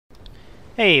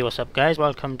Hey, what's up guys?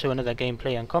 Welcome to another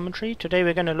gameplay and commentary. Today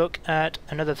we're going to look at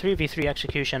another 3v3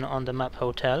 execution on the map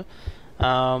Hotel.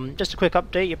 Just a quick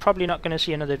update, you're probably not going to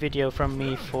see another video from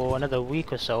me for another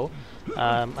week or so,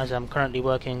 as I'm currently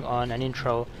working on an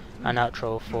intro and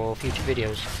outro for future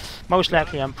videos. Most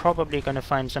likely I'm probably going to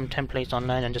find some templates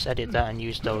online and just edit that and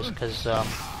use those, because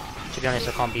to be honest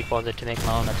I can't be bothered to make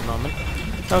my own at the moment.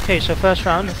 Okay, so first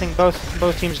round, I think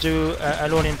both teams do a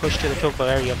lone-in push to the toggle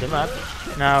area of the map.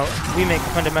 Now, we make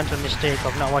a fundamental mistake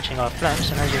of not watching our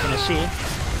flanks, and as you're going to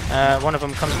see, one of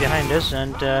them comes behind us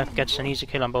and gets an easy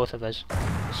kill on both of us.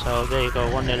 So there you go,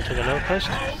 1-0 to the Locust.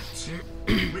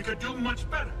 We could do much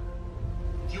better.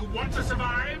 Do you want to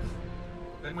survive?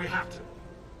 Then we have to.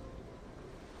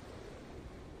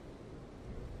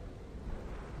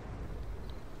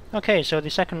 Okay, so the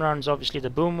second round is obviously the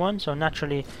boom one, so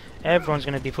naturally everyone's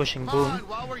going to be pushing boom.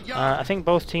 I think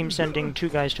both teams sending two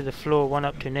guys to the floor, one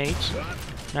up to nades.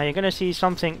 Now you're going to see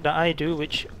something that I do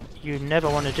which you never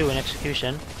want to do in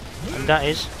execution, and that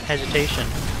is hesitation.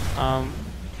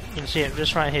 You can see it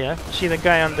just right here. See the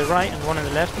guy on the right and one on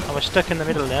the left? I was stuck in the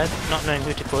middle there, not knowing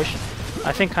who to push.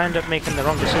 I think I ended up making the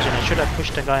wrong decision. I should have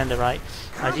pushed the guy on the right,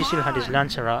 as he still had his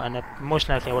Lancer out, and most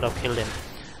likely I would have killed him.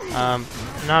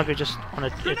 Now we're just on a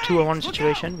 2-on-1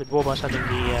 situation with Warbus having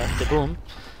the boom,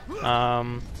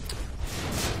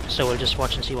 so we'll just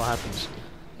watch and see what happens.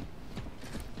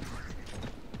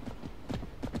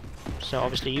 So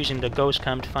obviously using the ghost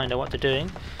cam to find out what they're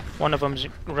doing. One of them's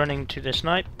running to the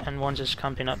snipe and one's just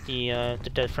camping up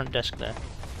the front desk there.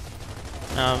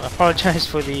 I apologize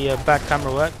for the bad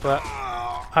camera work, but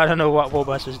I don't know what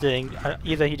Warbus was doing.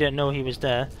 Either he didn't know he was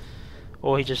there,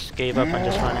 or he just gave up and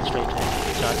just ran in straight to him.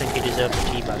 So I think he deserves a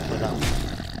teabag for that one.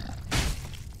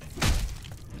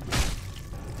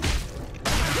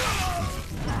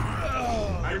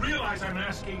 I realize I'm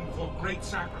asking for great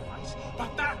sacrifice,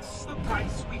 but that's the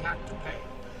price we have to pay.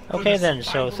 Okay then,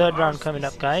 so third round coming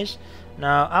up guys.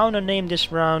 Now I want to name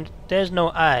this round There's No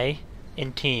I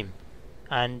in Team.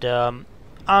 And I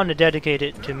want to dedicate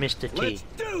it to Mr. T.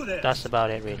 That's about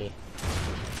it really.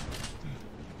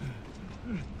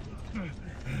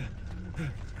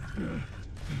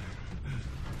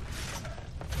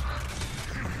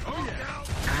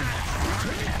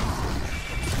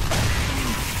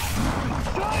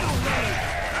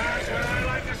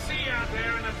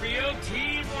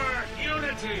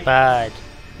 Bad.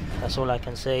 That's all I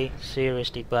can say.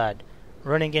 Seriously bad.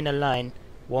 Running in a line,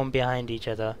 one behind each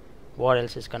other. What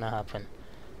else is gonna happen?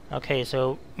 Okay,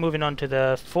 so moving on to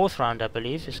the fourth round, I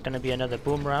believe. It's gonna be another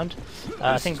boom round.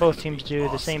 I think both teams do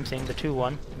the same thing, the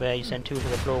 2-1, where you send two to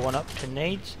the floor, one up to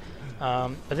nades.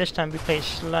 But this time we play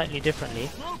slightly differently.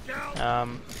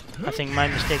 I think my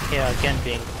mistake here again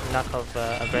being lack of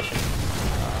aggression.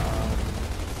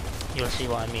 You'll see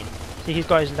what I mean. See, he's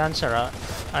got his Lancer out.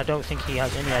 I don't think he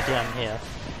has any idea I'm here.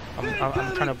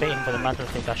 I'm trying to bait him for the mantle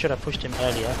pick. I should have pushed him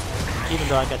earlier, even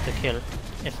though I got the kill.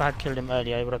 If I had killed him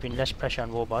earlier, it would have been less pressure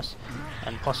on Warbus,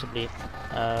 and possibly he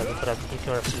could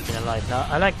have still been alive. Now,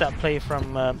 I like that play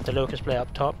from the Locust player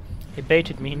up top. He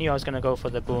baited me. He knew I was going to go for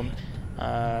the boom.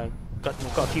 Got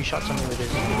a few shots on me with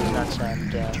his Lancer,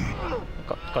 and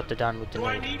got the down with the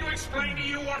nade. Do I need to explain to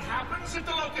you what happens if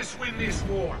the Locusts win this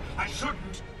war? I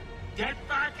shouldn't. Get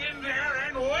back in there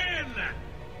and win!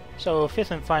 So fifth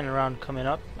and final round coming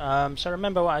up. So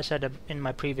remember what I said in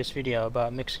my previous video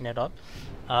about mixing it up.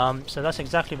 So that's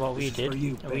exactly what we did.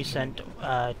 We sent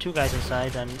two guys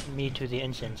inside and me to the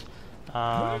ensigns.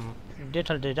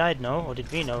 Did I know, or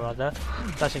did we know rather,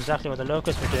 that's exactly what the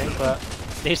Locusts were doing, but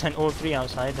they sent all three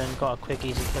outside and got a quick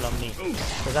easy kill on me.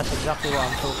 So that's exactly what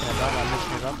I'm talking about. I'm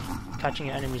mixing it up, catching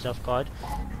your enemies off guard.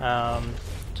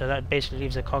 So that basically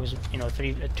leaves the cogs, you know,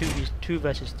 2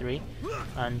 versus 3,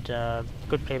 and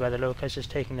good play by the Locusts, just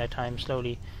taking their time,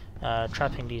 slowly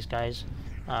trapping these guys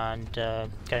and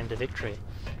getting the victory.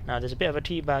 Now there's a bit of a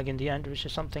teabag in the end, which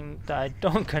is something that I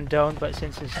don't condone, but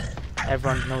since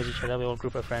everyone knows each other, we're all a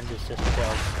group of friends, it's just a bit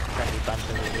of friendly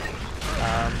banter really.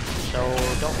 So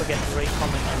don't forget to rate,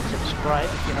 comment and subscribe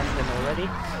if you haven't done already,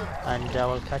 and I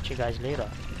will catch you guys later.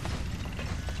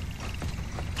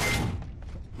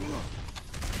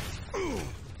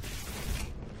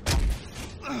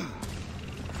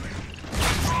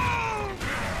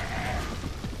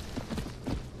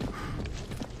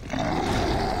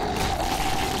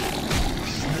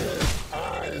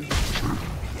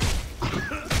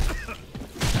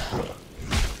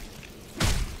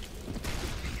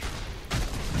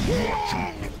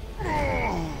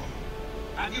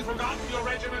 Have you forgotten your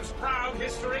regiment's proud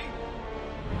history?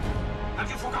 Have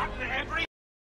you forgotten every